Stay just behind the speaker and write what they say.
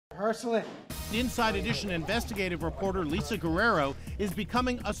Excellent. Inside Edition investigative reporter Lisa Guerrero is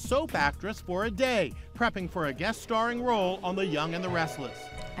becoming a soap actress for a day, prepping for a guest starring role on The Young and the Restless.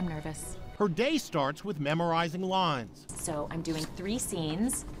 I'm nervous. Her day starts with memorizing lines. So I'm doing 3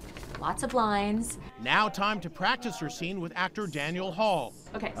 scenes, lots of lines. Now time to practice her scene with actor Daniel Hall.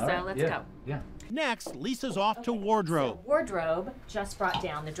 Okay, so let's go. Yeah. Next, Lisa's off to wardrobe. So wardrobe just brought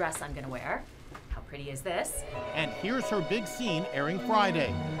down the dress I'm gonna wear. How pretty is this? And here's her big scene airing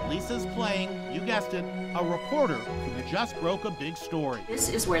Friday. Lisa's playing, you guessed it, a reporter who just broke a big story. This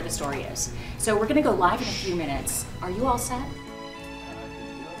is where the story is. So we're gonna go live in a few minutes. Are you all set?